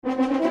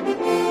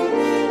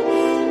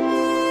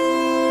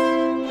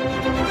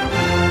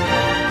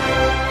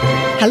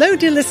Hello,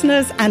 dear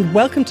listeners, and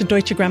welcome to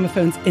Deutsche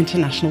Grammophone's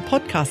international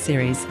podcast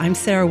series. I'm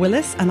Sarah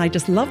Willis, and I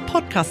just love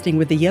podcasting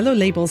with the Yellow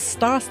Label's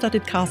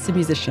star-studded cast of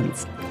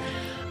musicians.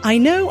 I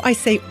know I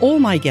say all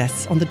my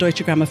guests on the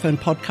Deutsche Grammophone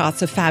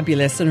podcasts are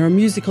fabulous and are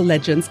musical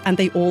legends, and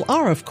they all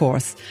are, of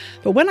course.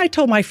 But when I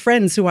told my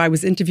friends who I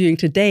was interviewing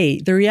today,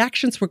 the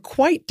reactions were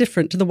quite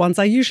different to the ones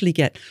I usually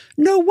get.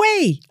 No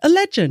way! A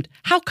legend!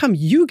 How come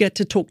you get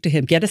to talk to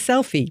him? Get a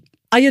selfie.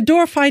 I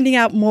adore finding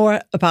out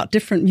more about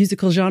different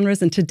musical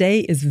genres, and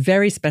today is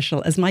very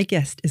special as my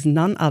guest is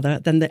none other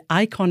than the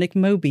iconic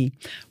Moby.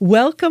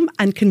 Welcome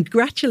and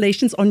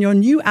congratulations on your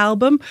new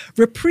album,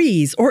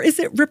 Reprise, or is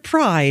it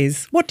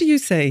Reprise? What do you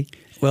say?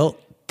 Well,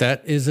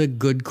 that is a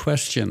good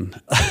question.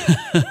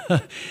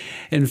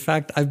 In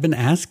fact, I've been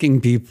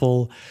asking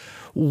people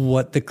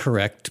what the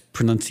correct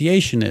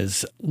pronunciation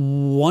is.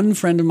 One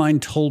friend of mine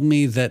told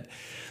me that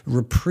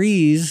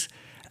Reprise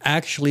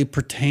actually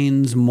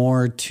pertains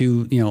more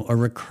to, a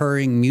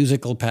recurring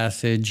musical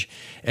passage,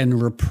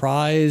 and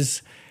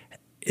reprise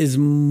is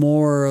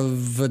more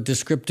of a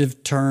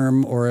descriptive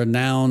term or a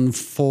noun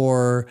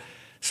for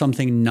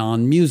something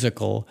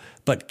non-musical.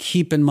 But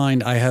keep in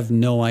mind, I have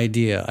no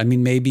idea. I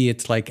mean, maybe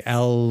it's like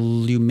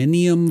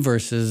aluminium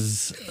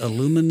versus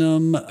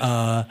aluminum.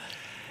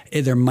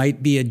 There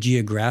might be a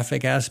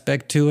geographic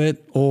aspect to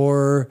it,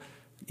 or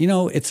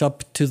it's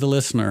up to the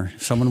listener.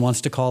 If someone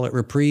wants to call it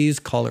reprise,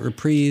 call it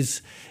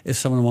reprise. If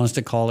someone wants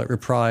to call it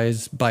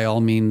reprise, by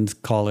all means,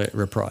 call it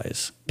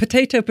reprise.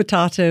 Potato,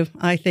 potato,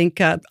 I think.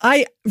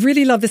 I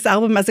really love this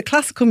album as a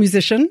classical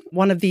musician,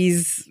 one of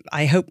these,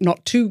 I hope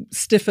not too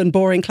stiff and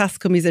boring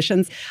classical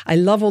musicians. I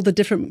love all the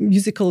different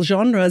musical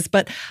genres,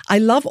 but I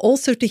love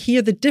also to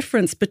hear the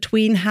difference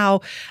between how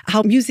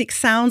music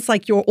sounds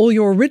like all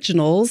your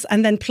originals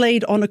and then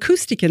played on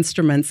acoustic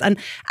instruments. And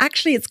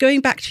actually, it's going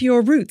back to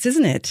your roots,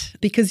 isn't it?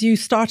 Because you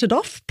started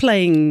off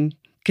playing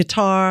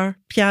guitar,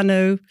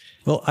 piano.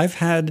 Well, I've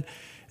had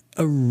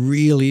a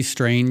really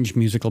strange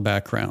musical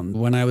background.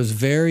 When I was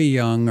very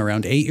young,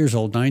 around 8 years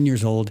old, 9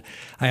 years old,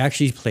 I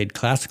actually played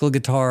classical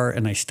guitar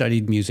and I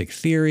studied music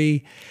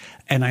theory.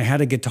 And I had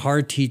a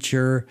guitar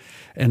teacher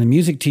and a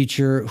music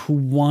teacher who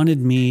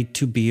wanted me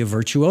to be a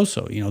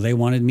virtuoso. They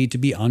wanted me to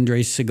be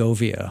Andres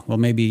Segovia. Well,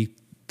 maybe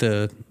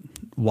the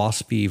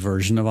waspy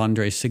version of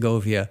Andres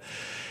Segovia.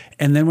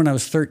 And then when I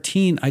was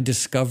 13, I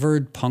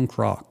discovered punk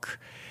rock.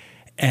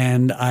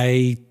 And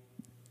I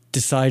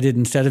decided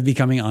instead of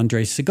becoming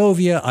Andres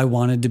Segovia, I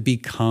wanted to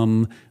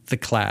become The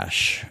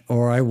Clash,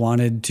 or I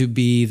wanted to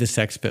be the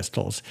Sex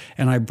Pistols.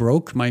 And I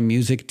broke my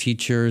music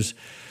teacher's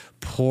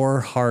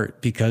poor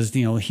heart because,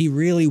 he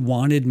really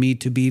wanted me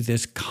to be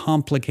this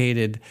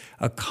complicated,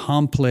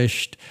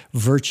 accomplished,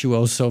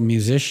 virtuoso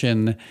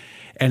musician.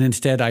 And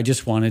instead, I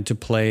just wanted to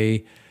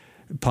play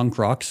punk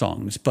rock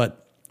songs.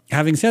 But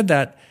having said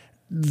that,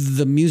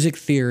 the music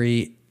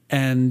theory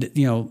and,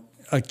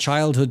 a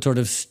childhood sort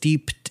of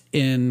steeped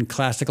in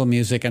classical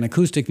music and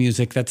acoustic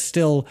music, that's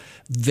still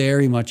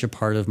very much a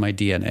part of my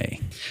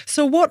DNA.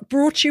 So what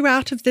brought you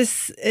out of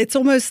this? It's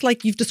almost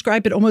like you've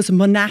described it, almost a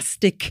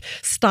monastic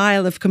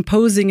style of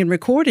composing and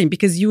recording,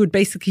 because you would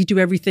basically do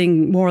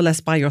everything more or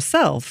less by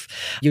yourself.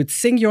 You'd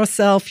sing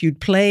yourself,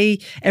 you'd play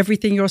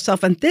everything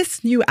yourself. And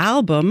this new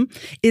album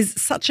is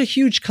such a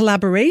huge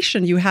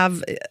collaboration. You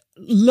have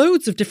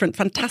loads of different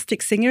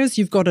fantastic singers.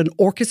 You've got an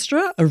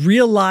orchestra, a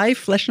real live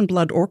flesh and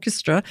blood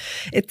orchestra.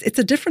 It's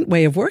a different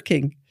way of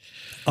working.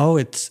 Oh,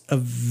 it's a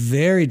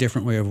very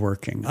different way of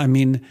working. I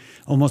mean,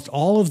 almost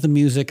all of the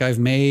music I've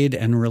made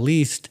and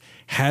released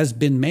has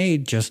been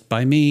made just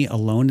by me,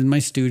 alone in my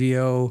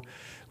studio,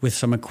 with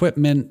some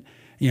equipment,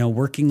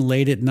 working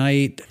late at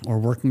night or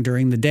working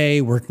during the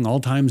day, working all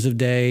times of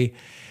day,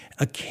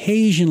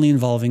 occasionally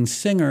involving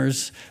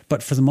singers,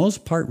 but for the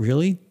most part,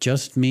 really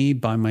just me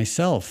by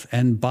myself.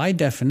 And by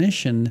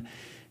definition,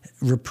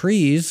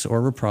 reprise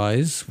or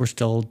reprise,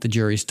 the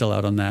jury's still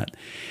out on that.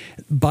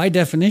 By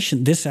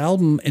definition, this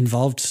album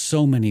involved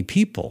so many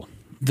people.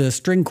 The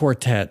string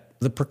quartet,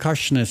 the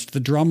percussionist,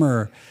 the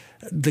drummer,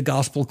 the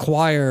gospel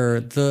choir,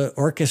 the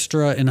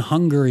orchestra in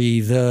Hungary,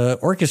 the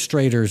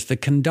orchestrators, the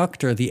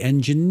conductor, the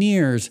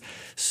engineers,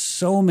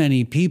 so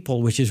many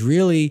people, which is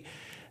really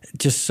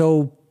just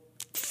so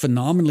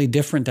phenomenally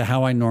different to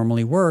how I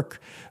normally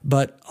work.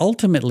 But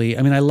ultimately,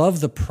 I love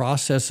the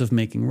process of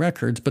making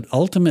records, but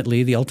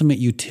ultimately, the ultimate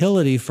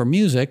utility for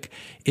music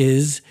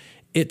is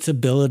its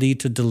ability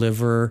to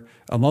deliver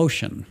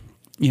emotion.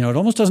 It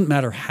almost doesn't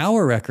matter how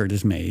a record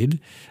is made,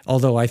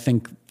 although I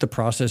think the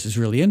process is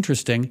really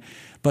interesting,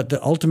 but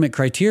the ultimate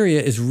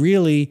criteria is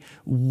really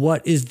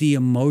what is the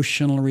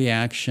emotional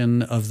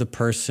reaction of the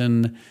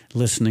person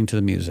listening to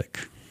the music.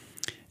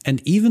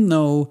 And even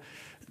though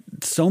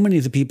so many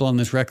of the people on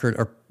this record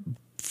are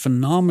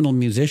phenomenal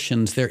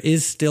musicians, there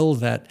is still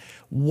that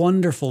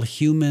wonderful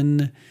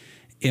human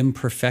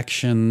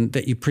imperfection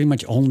that you pretty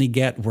much only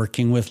get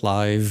working with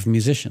live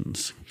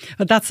musicians.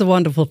 But that's the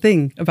wonderful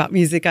thing about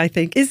music, I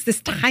think, is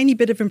this tiny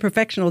bit of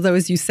imperfection, although,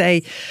 as you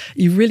say,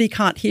 you really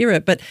can't hear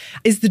it. But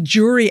is the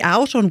jury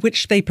out on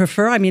which they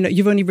prefer?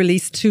 You've only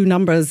released 2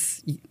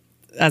 numbers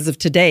as of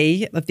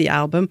today of the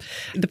album.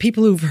 The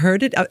people who've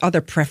heard it, are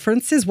there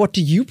preferences? What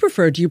do you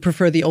prefer? Do you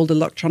prefer the old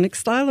electronic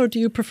style or do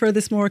you prefer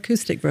this more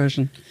acoustic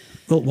version?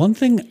 Well, one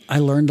thing I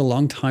learned a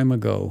long time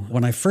ago,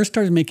 when I first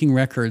started making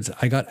records,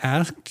 I got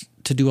asked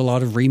to do a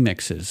lot of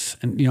remixes.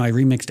 And, I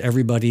remixed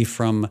everybody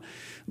from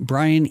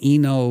Brian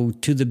Eno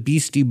to the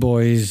Beastie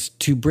Boys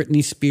to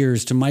Britney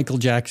Spears to Michael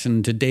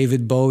Jackson to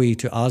David Bowie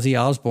to Ozzy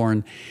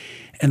Osbourne.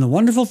 And the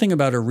wonderful thing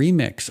about a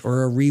remix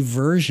or a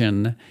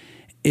reversion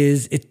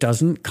is it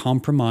doesn't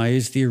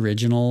compromise the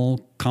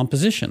original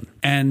composition.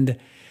 And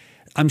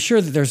I'm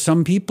sure that there's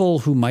some people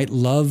who might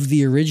love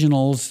the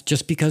originals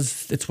just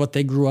because it's what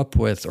they grew up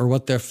with or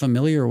what they're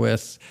familiar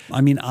with. I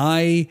mean,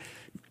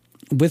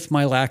 with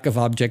my lack of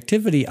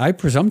objectivity, I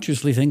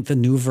presumptuously think the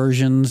new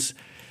versions,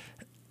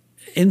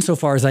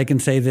 insofar as I can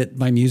say that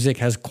my music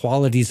has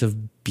qualities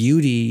of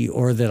beauty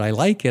or that I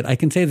like it, I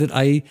can say that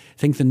I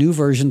think the new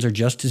versions are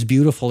just as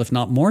beautiful, if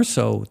not more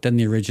so, than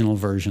the original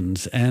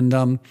versions.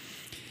 And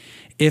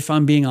if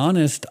I'm being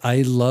honest,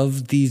 I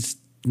love these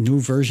new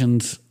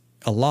versions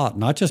a lot,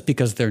 not just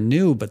because they're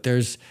new, but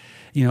there's,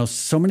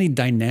 so many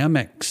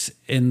dynamics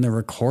in the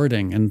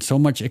recording and so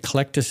much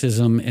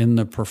eclecticism in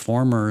the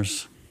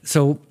performers.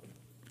 So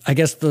I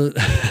guess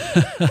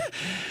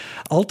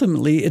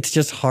ultimately it's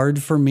just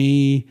hard for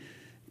me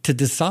to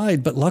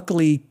decide, but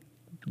luckily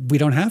we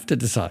don't have to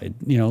decide.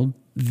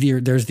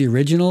 There's the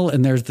original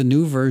and there's the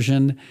new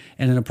version,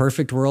 and in a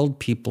perfect world,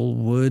 people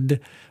would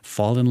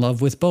fall in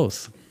love with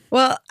both.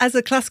 Well, as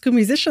a classical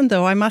musician,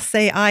 though, I must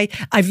say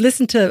I've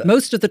listened to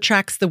most of the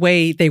tracks the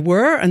way they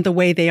were and the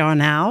way they are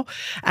now,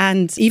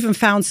 and even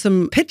found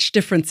some pitch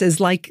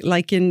differences, like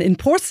in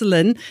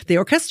Porcelain, the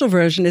orchestral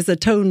version is a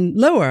tone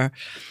lower.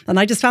 And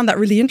I just found that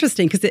really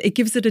interesting because it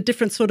gives it a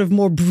different sort of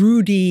more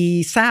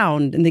broody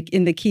sound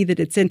in the key that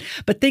it's in.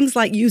 But things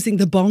like using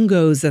the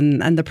bongos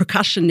and the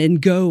percussion in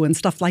Go and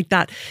stuff like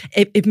that,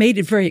 it made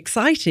it very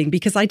exciting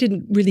because I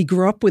didn't really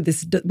grow up with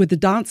the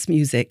dance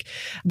music.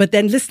 But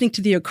then listening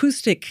to the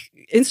acoustic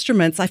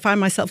instruments, I find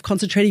myself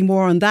concentrating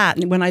more on that.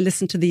 And when I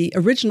listen to the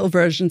original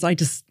versions, I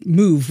just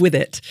move with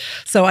it.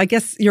 So I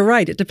guess you're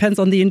right. It depends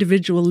on the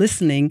individual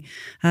listening.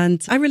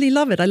 And I really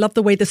love it. I love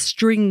the way the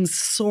strings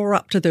soar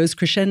up to those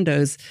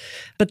crescendos.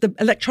 But the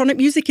electronic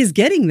music is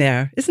getting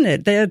there, isn't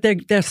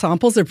it? Their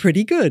samples are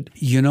pretty good.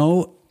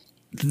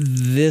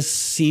 This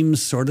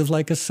seems sort of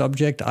like a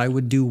subject I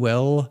would do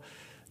well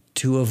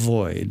to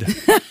avoid.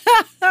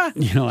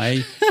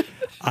 I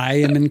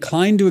am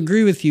inclined to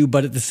agree with you,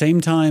 but at the same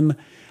time,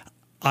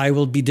 I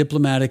will be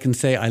diplomatic and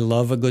say I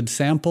love a good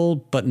sample,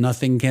 but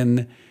nothing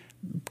can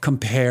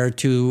compare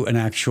to an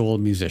actual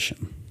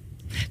musician.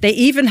 They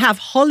even have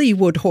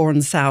Hollywood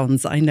horn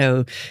sounds, I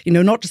know.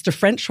 Not just a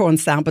French horn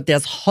sound, but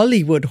there's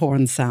Hollywood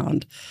horn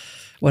sound,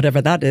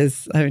 whatever that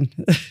is. A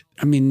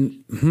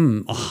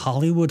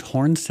Hollywood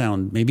horn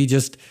sound, maybe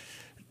just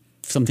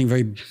something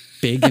very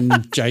big and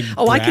gigantic.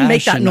 Oh, I can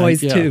make that noise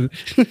too.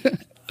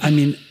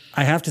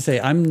 I have to say,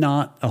 I'm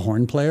not a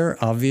horn player,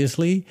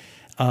 obviously.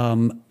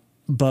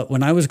 But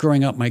when I was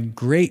growing up, my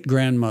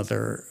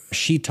great-grandmother,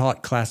 she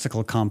taught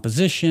classical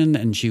composition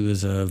and she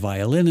was a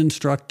violin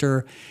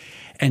instructor.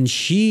 And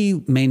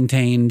she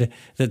maintained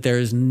that there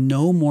is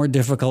no more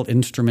difficult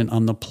instrument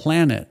on the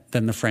planet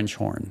than the French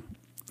horn.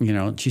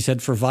 She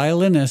said for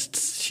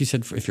violinists,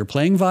 if you're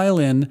playing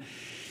violin,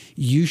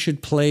 you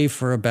should play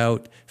for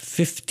about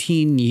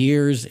 15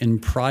 years in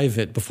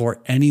private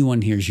before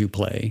anyone hears you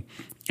play.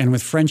 And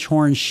with French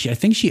horn, I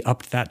think she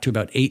upped that to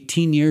about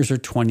 18 years or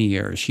 20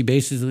 years. She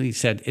basically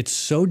said it's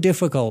so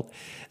difficult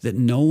that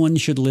no one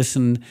should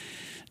listen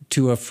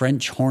to a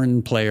French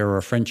horn player or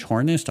a French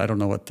hornist, I don't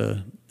know what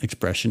the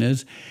expression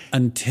is,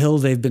 until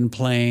they've been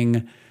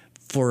playing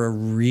for a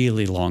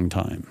really long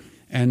time.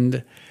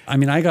 And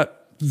I got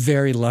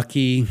very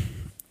lucky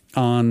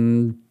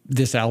on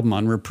this album,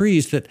 on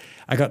Reprise, that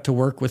I got to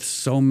work with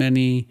so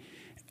many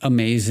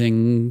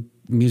amazing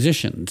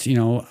musicians.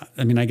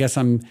 I guess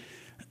I'm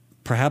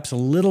perhaps a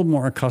little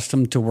more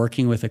accustomed to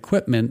working with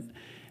equipment.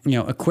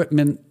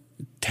 Equipment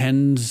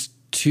tends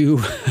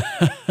to,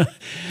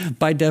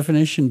 by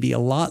definition, be a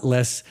lot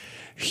less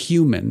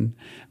human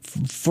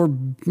for,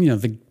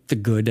 the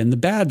good and the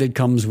bad that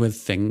comes with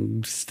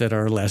things that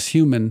are less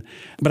human.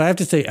 But I have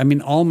to say,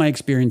 all my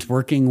experience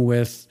working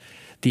with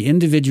the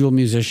individual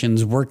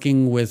musicians,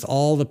 working with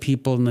all the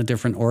people in the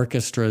different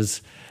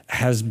orchestras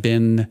has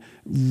been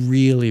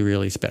really,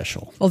 really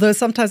special. Although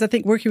sometimes I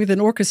think working with an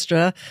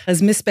orchestra,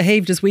 as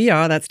misbehaved as we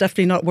are, that's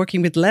definitely not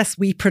working with less.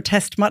 We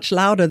protest much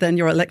louder than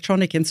your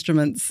electronic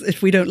instruments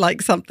if we don't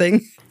like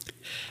something.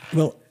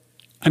 Well,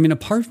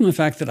 apart from the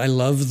fact that I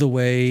love the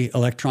way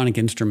electronic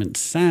instruments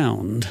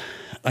sound,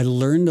 I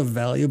learned a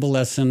valuable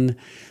lesson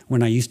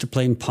when I used to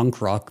play in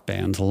punk rock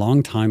bands a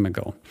long time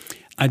ago.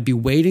 I'd be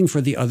waiting for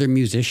the other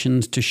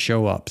musicians to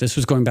show up. This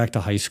was going back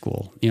to high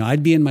school.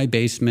 I'd be in my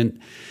basement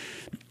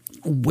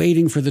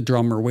waiting for the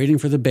drummer, waiting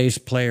for the bass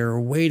player,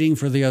 waiting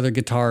for the other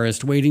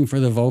guitarist, waiting for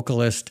the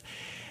vocalist.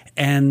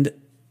 And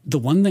the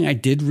one thing I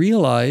did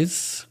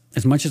realize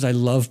as much as I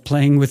love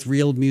playing with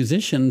real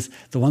musicians,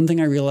 the one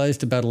thing I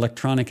realized about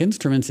electronic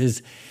instruments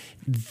is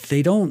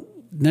they don't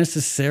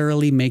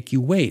necessarily make you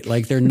wait.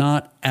 Like, they're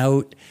not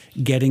out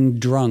getting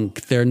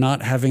drunk. They're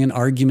not having an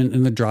argument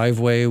in the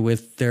driveway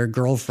with their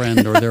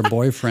girlfriend or their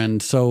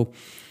boyfriend. So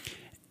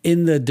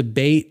in the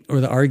debate or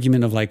the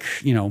argument of, like,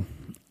 you know,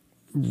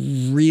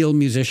 real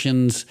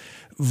musicians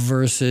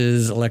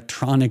versus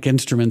electronic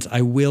instruments,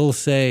 I will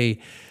say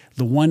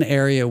the one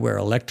area where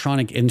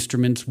electronic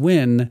instruments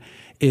win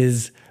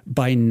is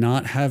by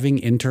not having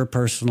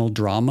interpersonal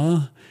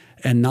drama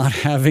and not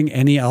having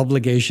any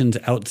obligations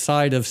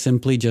outside of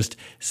simply just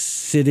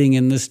sitting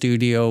in the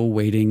studio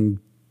waiting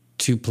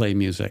to play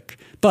music.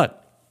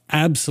 But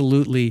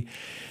absolutely,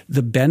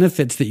 the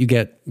benefits that you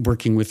get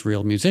working with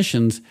real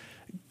musicians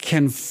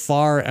can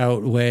far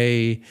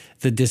outweigh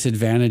the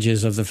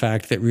disadvantages of the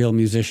fact that real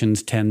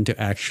musicians tend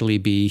to actually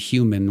be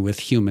human with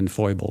human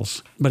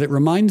foibles. But it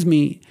reminds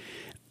me,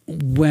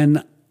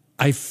 when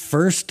I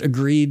first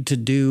agreed to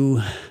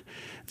do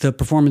the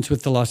performance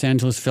with the Los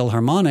Angeles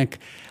Philharmonic,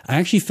 I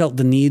actually felt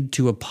the need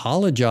to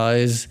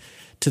apologize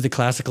to the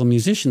classical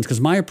musicians,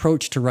 because my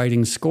approach to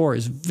writing score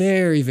is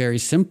very, very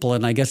simple.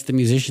 And I guess the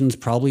musicians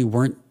probably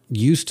weren't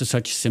used to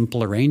such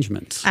simple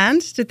arrangements.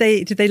 And did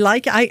they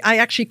like it? I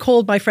actually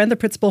called my friend, the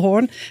principal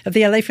horn of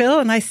the LA Phil,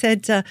 and I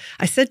said,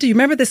 do you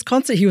remember this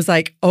concert? He was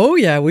like, oh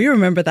yeah, we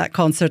remember that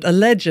concert, a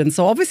legend.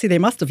 So obviously they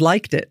must have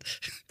liked it.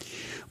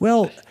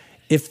 Well,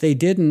 if they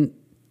didn't,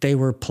 they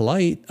were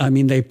polite. I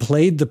mean, they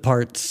played the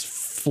parts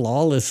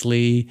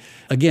flawlessly.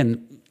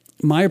 Again,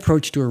 my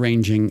approach to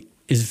arranging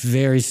is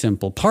very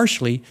simple,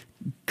 partially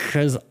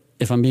because,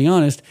 if I'm being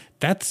honest,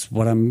 that's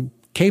what I'm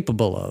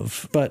capable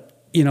of.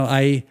 But, you know,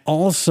 I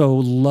also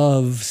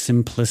love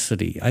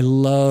simplicity. I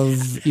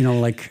love,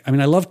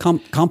 I love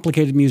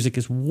complicated music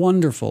is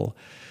wonderful,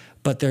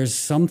 but there's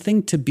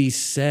something to be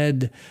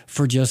said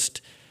for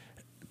just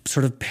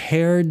sort of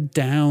pared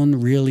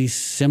down, really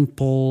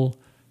simple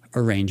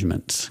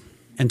arrangements.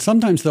 And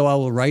sometimes, though, I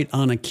will write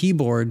on a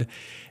keyboard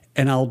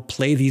and I'll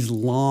play these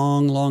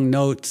long, long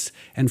notes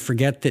and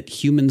forget that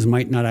humans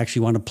might not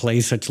actually want to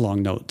play such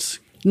long notes.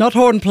 Not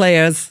horn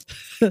players.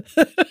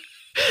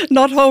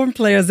 Not horn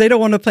players. They don't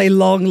want to play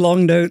long,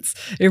 long notes.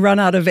 They run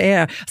out of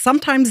air.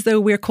 Sometimes, though,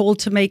 we're called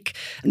to make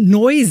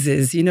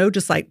noises,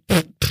 just like,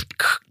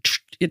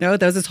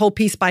 there's this whole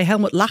piece by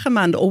Helmut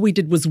Lachenmann. All we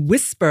did was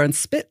whisper and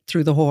spit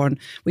through the horn.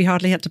 We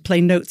hardly had to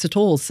play notes at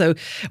all. So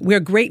we're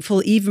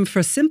grateful even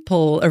for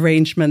simple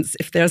arrangements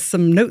if there's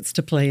some notes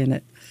to play in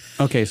it.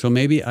 Okay, so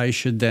maybe I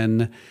should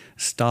then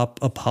stop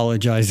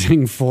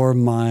apologizing for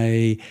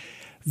my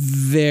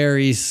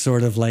very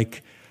sort of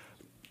like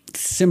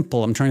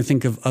simple, I'm trying to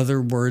think of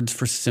other words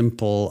for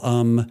simple,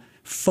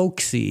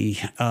 folksy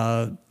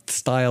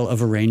style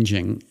of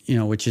arranging,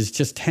 which is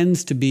just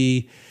tends to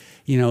be,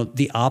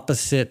 the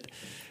opposite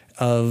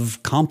of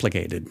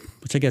complicated,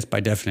 which I guess by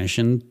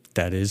definition,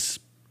 that is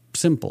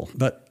simple.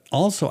 But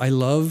also I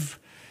love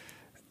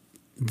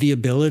the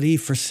ability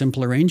for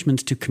simple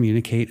arrangements to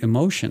communicate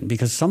emotion,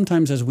 because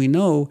sometimes, as we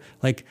know,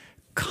 like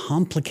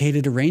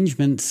complicated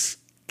arrangements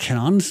can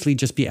honestly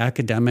just be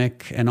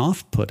academic and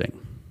off-putting.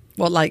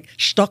 Well, like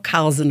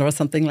Stockhausen or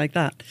something like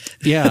that.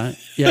 Yeah,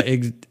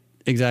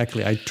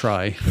 exactly. I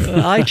try.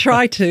 I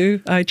try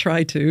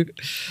to.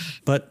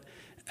 But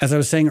as I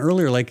was saying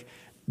earlier, like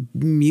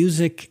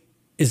music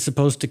is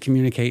supposed to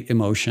communicate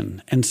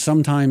emotion, and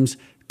sometimes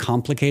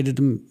complicated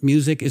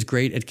music is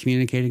great at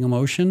communicating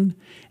emotion,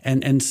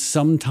 and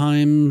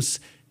sometimes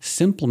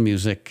simple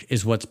music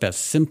is what's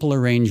best. Simple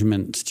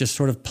arrangements, just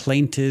sort of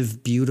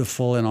plaintive,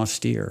 beautiful, and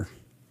austere.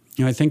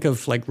 I think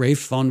of like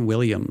Ralph Vaughan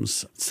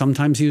Williams.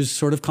 Sometimes he was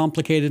sort of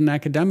complicated and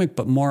academic,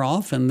 but more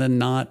often than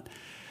not,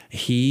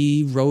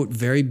 he wrote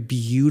very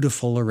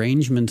beautiful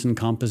arrangements and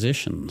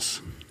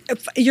compositions.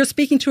 You're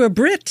speaking to a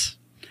Brit,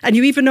 and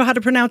you even know how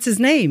to pronounce his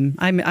name.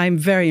 I'm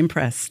very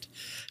impressed.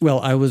 Well,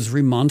 I was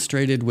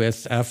remonstrated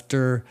with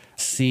after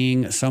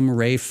seeing some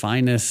Ray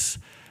Fiennes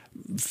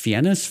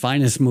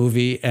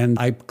movie, and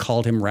I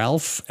called him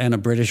Ralph, and a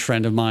British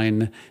friend of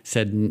mine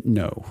said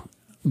no.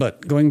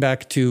 But going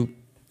back to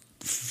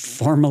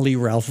formerly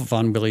Ralph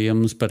Vaughan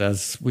Williams, but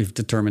as we've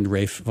determined,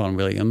 Ralph Vaughan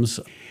Williams,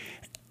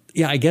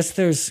 yeah, I guess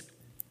there's,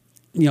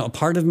 a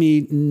part of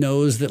me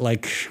knows that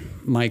like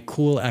my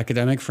cool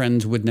academic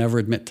friends would never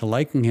admit to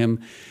liking him.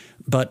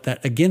 But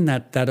that, again,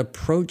 that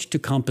approach to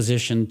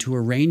composition, to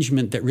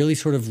arrangement that really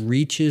sort of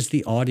reaches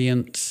the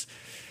audience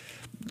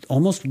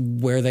almost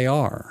where they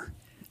are.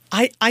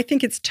 I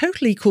think it's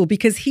totally cool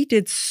because he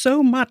did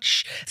so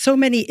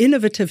many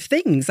innovative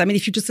things. I mean,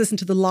 if you just listen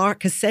to the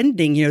Lark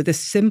Ascending, this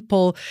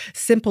simple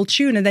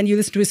tune, and then you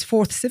listen to his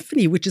Fourth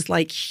Symphony, which is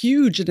like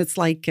huge and it's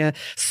like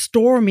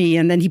stormy,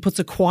 and then he puts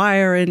a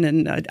choir in,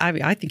 and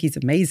I think he's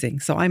amazing.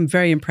 So I'm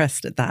very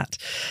impressed at that.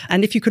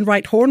 And if you can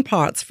write horn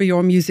parts for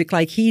your music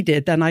like he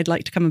did, then I'd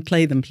like to come and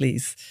play them,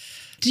 please.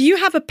 Do you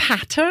have a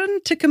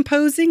pattern to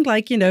composing?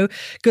 Like,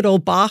 good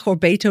old Bach or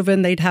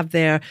Beethoven, they'd have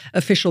their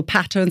official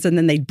patterns and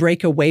then they'd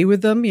break away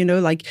with them,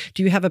 like,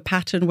 do you have a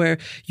pattern where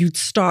you'd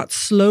start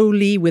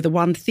slowly with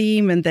one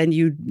theme and then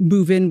you'd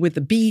move in with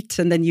the beat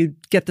and then you'd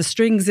get the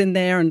strings in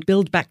there and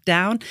build back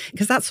down?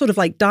 Because that's sort of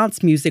like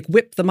dance music,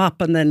 whip them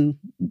up and then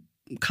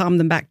calm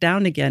them back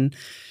down again.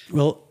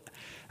 Well,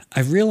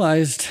 I've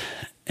realized,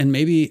 and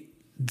maybe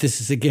this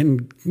is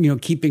again,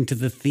 keeping to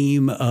the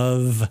theme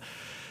of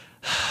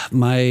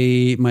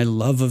my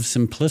love of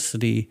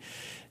simplicity,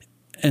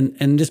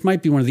 and this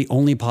might be one of the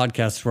only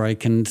podcasts where I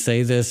can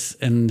say this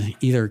and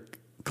either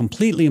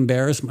completely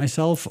embarrass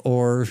myself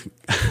or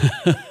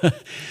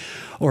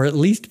or at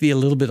least be a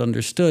little bit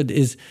understood,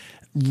 is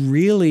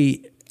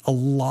really a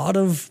lot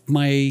of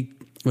my,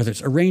 whether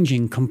it's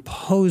arranging,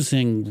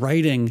 composing,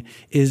 writing,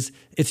 it's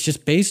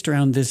just based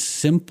around this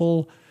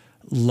simple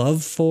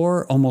love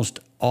for, almost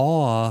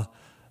awe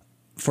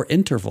for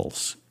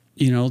intervals.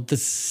 The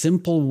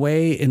simple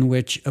way in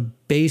which a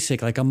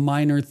basic, like a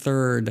minor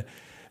third,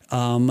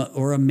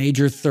 or a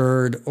major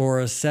third, or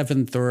a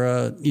seventh,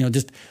 or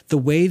just the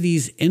way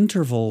these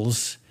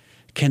intervals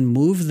can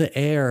move the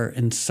air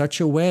in such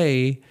a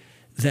way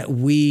that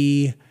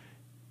we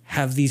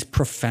have these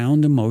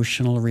profound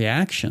emotional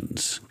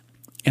reactions.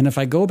 And if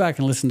I go back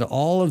and listen to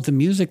all of the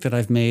music that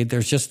I've made,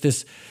 there's just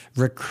this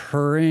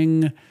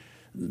recurring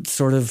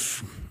sort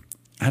of,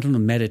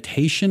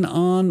 meditation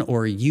on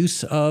or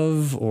use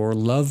of or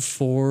love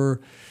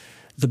for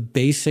the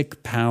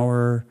basic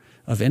power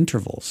of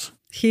intervals.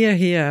 Hear,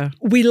 hear.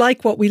 We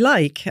like what we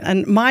like.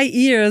 And my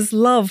ears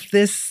love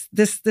this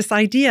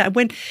idea.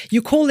 When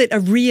you call it a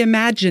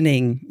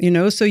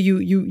reimagining, so you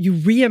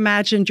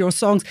reimagined your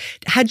songs.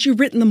 Had you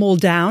written them all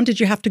down?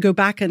 Did you have to go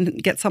back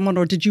and get someone,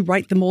 or did you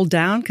write them all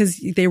down? Because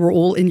they were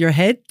all in your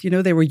head,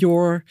 they were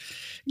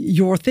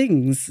your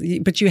things,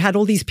 but you had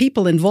all these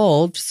people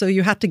involved, so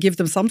you had to give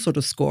them some sort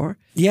of score.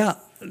 Yeah.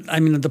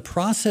 The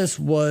process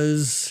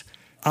was,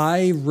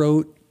 I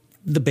wrote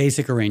the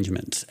basic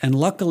arrangements, and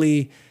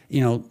luckily,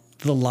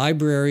 the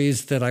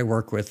libraries that I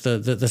work with,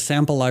 the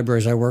sample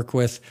libraries I work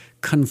with,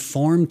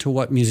 conform to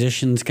what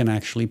musicians can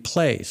actually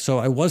play. So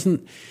I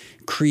wasn't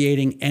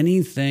creating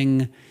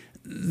anything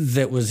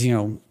that was,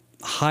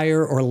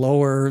 higher or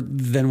lower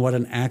than what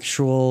an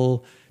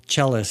actual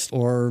cellist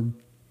or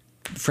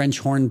French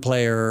horn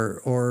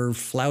player or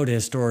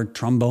flautist or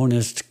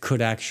trombonist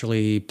could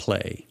actually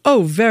play.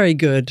 Oh, very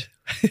good.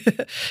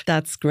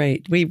 That's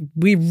great. We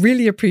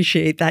really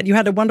appreciate that. You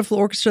had a wonderful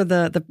orchestra,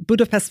 the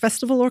Budapest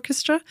Festival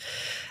Orchestra.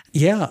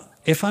 Yeah,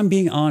 if I'm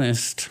being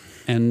honest,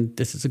 and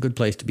this is a good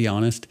place to be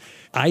honest,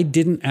 I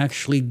didn't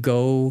actually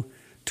go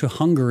to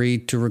Hungary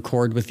to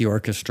record with the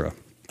orchestra.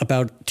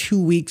 About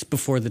 2 weeks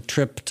before the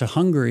trip to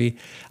Hungary,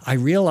 I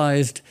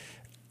realized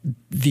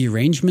the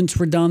arrangements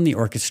were done, the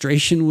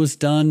orchestration was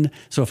done.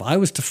 So if I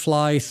was to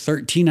fly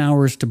 13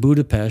 hours to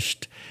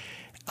Budapest,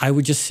 I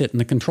would just sit in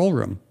the control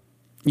room.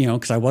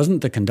 Because I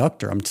wasn't the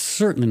conductor. I'm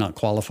certainly not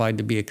qualified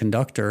to be a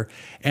conductor.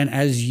 And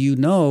as you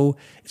know,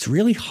 it's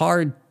really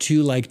hard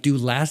to do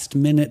last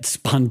minute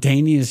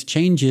spontaneous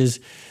changes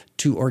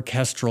to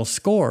orchestral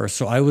score.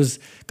 So I was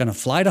going to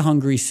fly to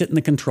Hungary, sit in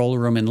the control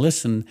room and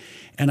listen.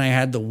 And I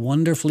had the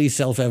wonderfully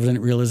self-evident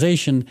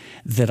realization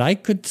that I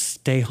could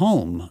stay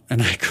home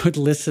and I could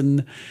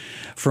listen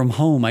from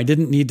home. I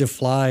didn't need to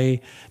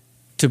fly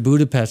to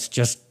Budapest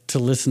just to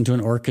listen to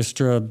an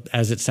orchestra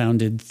as it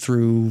sounded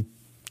through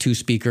 2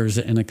 speakers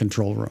in a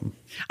control room.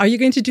 Are you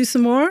going to do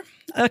some more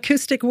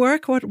acoustic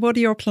work? What are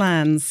your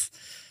plans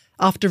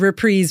after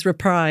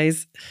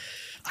reprise?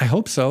 I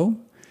hope so.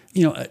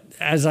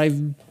 As I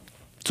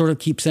sort of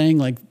keep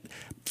saying,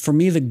 for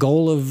me, the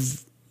goal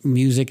of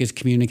music is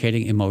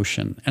communicating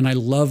emotion. And I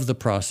love the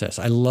process.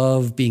 I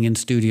love being in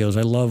studios.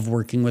 I love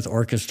working with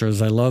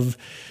orchestras. I love,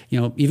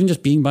 even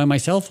just being by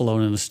myself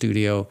alone in a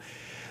studio.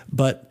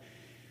 But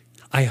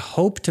I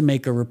hope to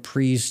make a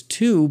reprise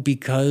too,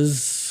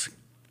 because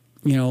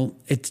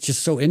it's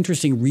just so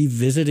interesting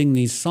revisiting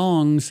these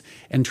songs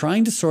and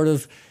trying to sort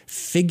of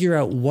figure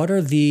out what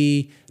are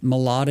the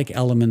melodic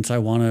elements I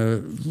want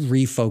to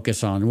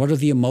refocus on, what are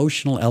the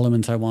emotional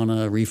elements I want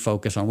to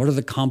refocus on, what are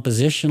the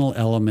compositional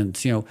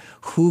elements,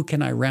 who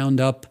can I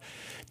round up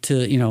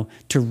to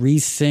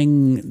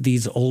re-sing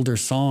these older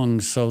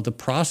songs. So the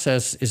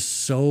process is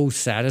so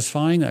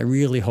satisfying. I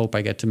really hope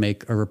I get to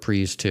make a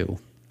reprise too.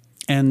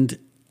 And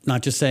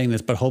not just saying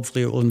this, but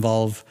hopefully it will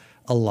involve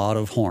a lot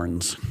of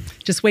horns.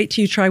 Just wait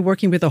till you try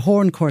working with a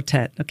horn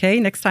quartet, okay?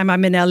 Next time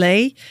I'm in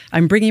LA,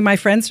 I'm bringing my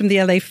friends from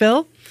the LA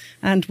Phil,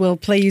 and we'll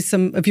play you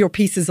some of your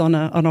pieces on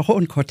a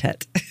horn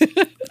quartet.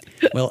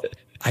 Well,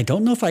 I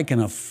don't know if I can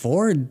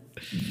afford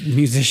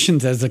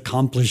musicians as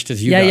accomplished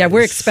as you guys. Yeah,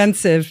 we're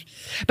expensive.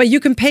 But you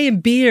can pay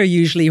in beer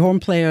usually. Horn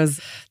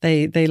players,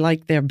 they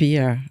like their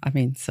beer.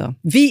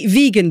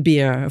 Vegan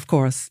beer, of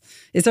course.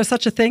 Is there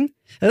such a thing?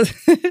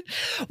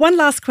 One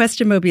last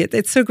question, Moby.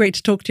 It's so great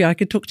to talk to you. I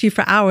could talk to you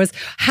for hours.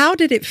 How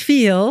did it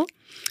feel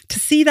to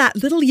see that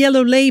little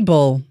yellow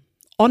label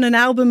on an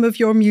album of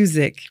your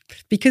music?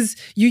 Because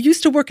you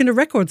used to work in a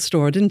record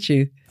store, didn't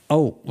you?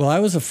 Oh, well, I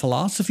was a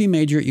philosophy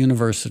major at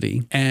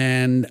university,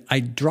 and I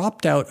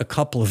dropped out a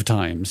couple of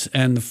times.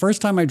 And the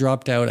first time I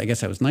dropped out, I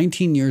guess I was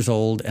 19 years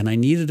old, and I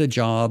needed a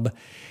job.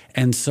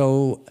 And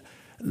so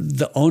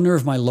the owner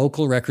of my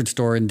local record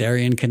store in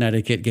Darien,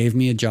 Connecticut, gave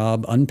me a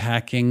job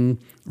unpacking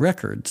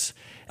records.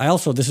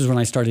 This is when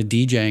I started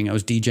DJing. I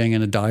was DJing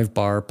in a dive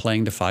bar,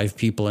 playing to 5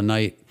 people a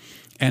night.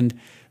 And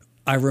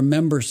I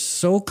remember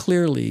so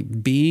clearly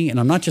being, and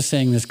I'm not just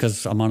saying this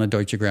because I'm on a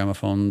Deutsche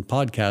Grammophon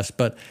podcast,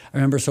 but I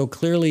remember so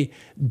clearly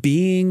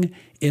being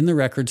in the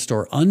record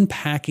store,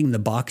 unpacking the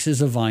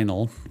boxes of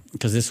vinyl,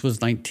 because this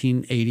was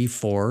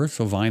 1984,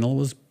 so vinyl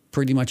was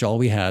pretty much all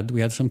we had.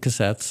 We had some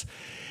cassettes.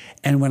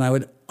 And when I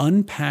would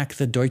unpack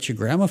the Deutsche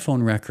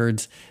Grammophon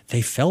records,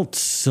 they felt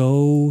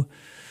so,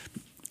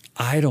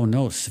 I don't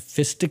know,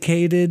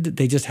 sophisticated.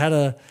 They just had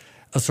a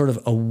sort of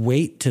a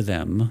weight to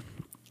them.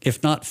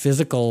 If not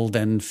physical,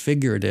 then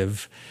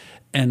figurative.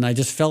 And I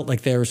just felt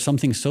like there was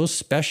something so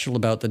special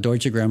about the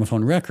Deutsche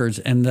Grammophon records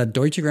and the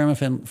Deutsche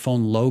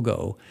Grammophon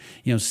logo,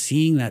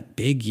 seeing that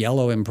big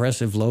yellow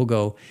impressive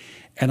logo.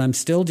 And I'm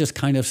still just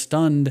kind of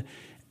stunned,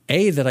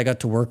 A, that I got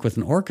to work with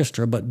an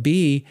orchestra, but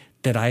B,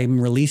 that I'm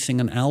releasing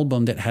an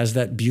album that has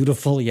that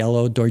beautiful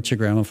yellow Deutsche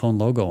Grammophon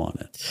logo on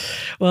it.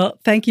 Well,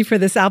 thank you for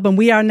this album.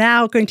 We are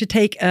now going to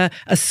take a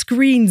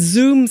screen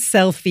Zoom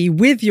selfie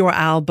with your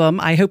album.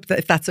 I hope that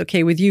if that's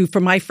okay with you, for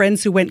my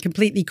friends who went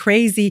completely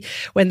crazy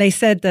when they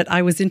said that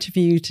I was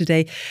interviewing you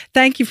today.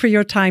 Thank you for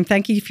your time.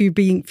 Thank you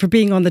for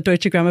being on the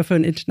Deutsche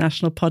Grammophon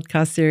International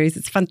podcast series.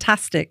 It's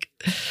fantastic.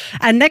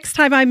 And next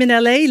time I'm in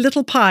LA,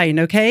 Little Pine,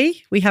 okay?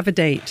 We have a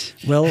date.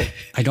 Well,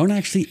 I don't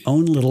actually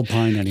own Little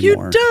Pine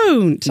anymore. You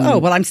don't? Oh,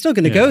 well, I'm still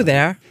going to go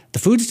there. The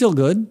food's still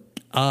good,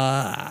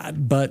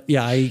 but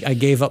yeah, I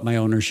gave up my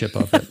ownership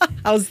of it.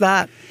 How's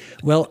that?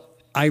 Well,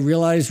 I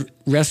realize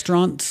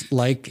restaurants,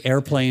 like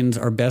airplanes,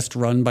 are best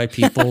run by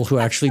people who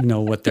actually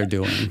know what they're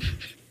doing.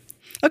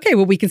 Okay,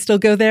 well, we can still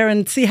go there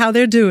and see how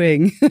they're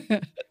doing.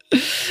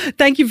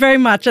 Thank you very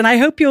much. And I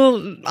hope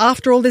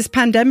after all this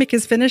pandemic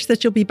is finished,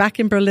 that you'll be back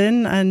in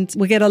Berlin and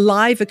we'll get a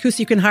live acoustic.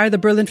 You can hire the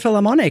Berlin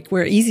Philharmonic.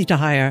 We're easy to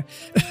hire.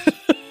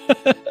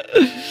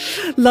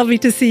 Lovely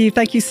to see you.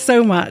 Thank you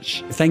so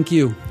much. Thank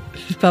you.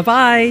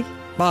 Bye-bye.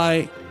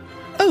 Bye.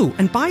 Oh,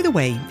 and by the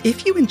way,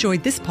 if you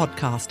enjoyed this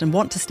podcast and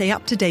want to stay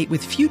up to date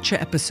with future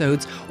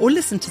episodes or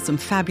listen to some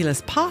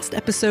fabulous past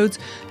episodes,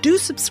 do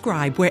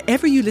subscribe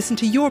wherever you listen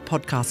to your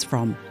podcasts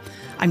from.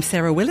 I'm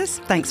Sarah Willis.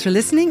 Thanks for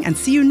listening and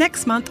see you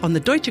next month on the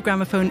Deutsche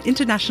Grammophon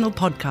International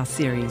Podcast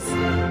Series.